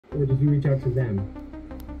or did you reach out to them?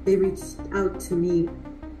 They reached out to me.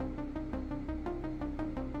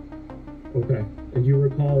 Okay. And do you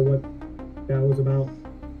recall what that was about?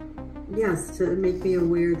 Yes, to make me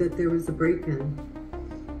aware that there was a break-in.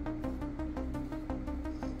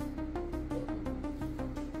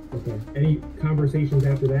 Okay. Any conversations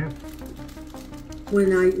after that?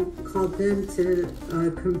 When I called them to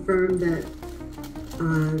confirm that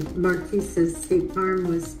Marquise's State Farm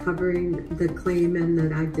was covering the claim and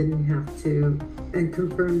that I didn't have to, and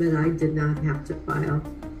confirm that I did not have to file.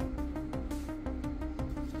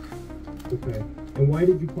 Okay. And why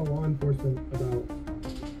did you call law enforcement about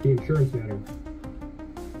the insurance matter?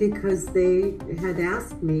 Because they had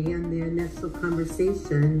asked me in the initial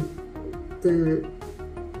conversation, they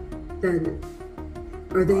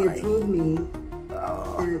had told me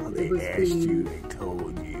that it was being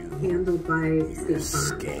handled by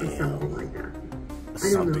State Farm or something like that.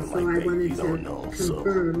 I don't know, so I wanted to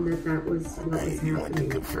confirm that that was what was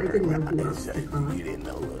happening. I didn't know who else to call. You didn't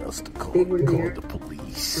know who else to call. They were there. Called the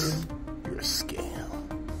police. You're a scam.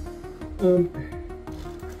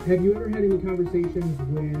 Have you ever had any conversations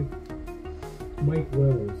with Mike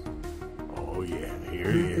Wells? Oh yeah,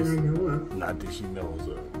 here he is. Not that I know of. Not that she knows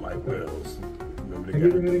of. Mike Wells. Have you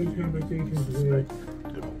ever had any conversations with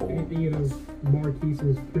any of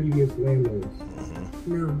Marquise's previous landlords?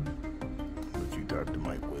 No. But you talked to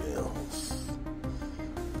Mike Wells.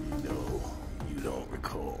 You know, you don't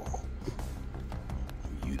recall.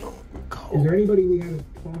 You don't recall. Is there anybody we haven't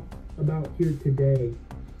talked about here today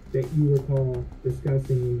that you recall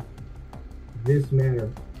discussing this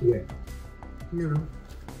matter with? No.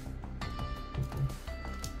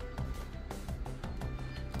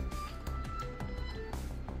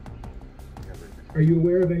 Are you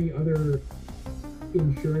aware of any other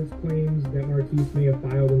insurance claims that Marquise may have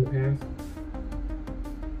filed in the past?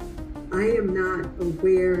 I am not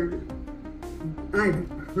aware. I've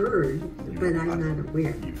heard, but I'm not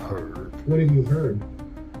aware. You've heard. What have you heard?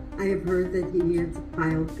 I have heard that he had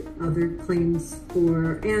filed other claims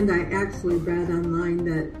for, and I actually read online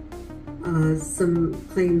that some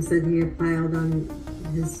claims that he had filed on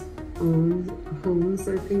his own homes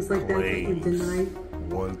or things like that that were denied.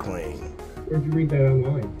 One claim. Where'd you read that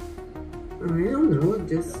online? I don't know,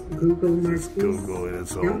 just Google Marquise Google it,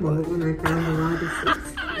 it's Gumbo, and I found a lot of stuff.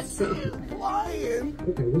 So. Lying.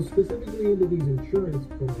 Okay, well, specifically into these insurance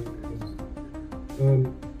claims,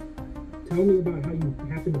 tell me about how you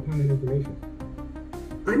happened upon that information.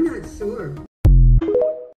 I'm not sure.